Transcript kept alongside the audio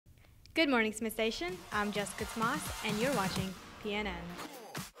Good morning, Smith Station. I'm Jessica Tomas, and you're watching PNN.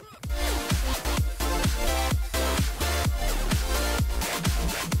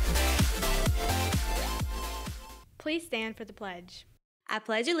 Please stand for the pledge. I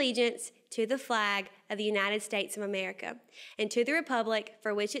pledge allegiance to the flag of the United States of America and to the republic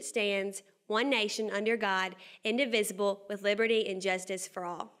for which it stands, one nation under God, indivisible, with liberty and justice for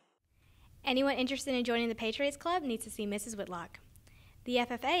all. Anyone interested in joining the Patriots Club needs to see Mrs. Whitlock. The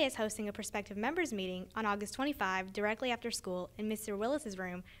FFA is hosting a prospective members meeting on August 25 directly after school in Mr. Willis's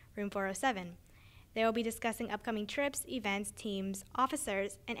room, room 407. They will be discussing upcoming trips, events, teams,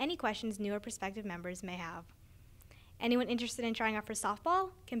 officers, and any questions new or prospective members may have. Anyone interested in trying out for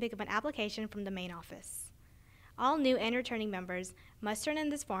softball can pick up an application from the main office. All new and returning members must turn in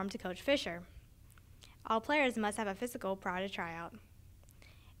this form to Coach Fisher. All players must have a physical prior to tryout.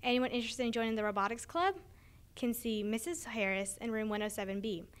 Anyone interested in joining the robotics club can see Mrs. Harris in room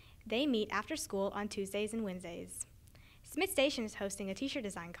 107B. They meet after school on Tuesdays and Wednesdays. Smith Station is hosting a t-shirt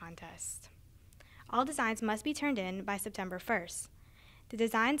design contest. All designs must be turned in by September 1st. The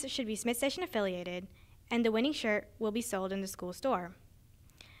designs should be Smith Station affiliated, and the winning shirt will be sold in the school store.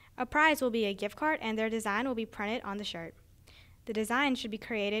 A prize will be a gift card, and their design will be printed on the shirt. The design should be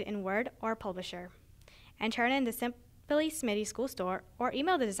created in Word or Publisher, and turn in the Simply Smitty School Store or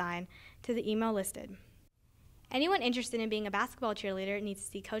email the design to the email listed. Anyone interested in being a basketball cheerleader needs to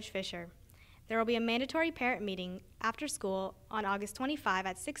see Coach Fisher. There will be a mandatory parent meeting after school on August 25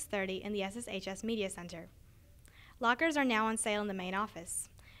 at 6:30 in the SSHS Media Center. Lockers are now on sale in the main office.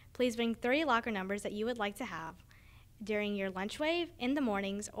 Please bring 3 locker numbers that you would like to have during your lunch wave, in the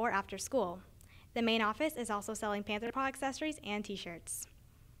mornings, or after school. The main office is also selling Panther Paw accessories and t-shirts.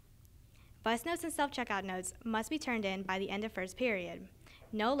 Bus notes and self-checkout notes must be turned in by the end of first period.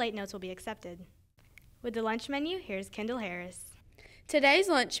 No late notes will be accepted. With the lunch menu, here's Kendall Harris. Today's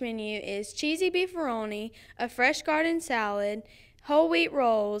lunch menu is cheesy beefaroni, a fresh garden salad, whole wheat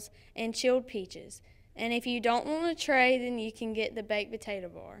rolls, and chilled peaches. And if you don't want a tray, then you can get the baked potato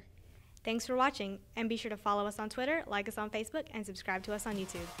bar. Thanks for watching, and be sure to follow us on Twitter, like us on Facebook, and subscribe to us on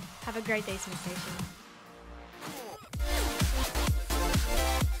YouTube. Have a great day, Smith Station.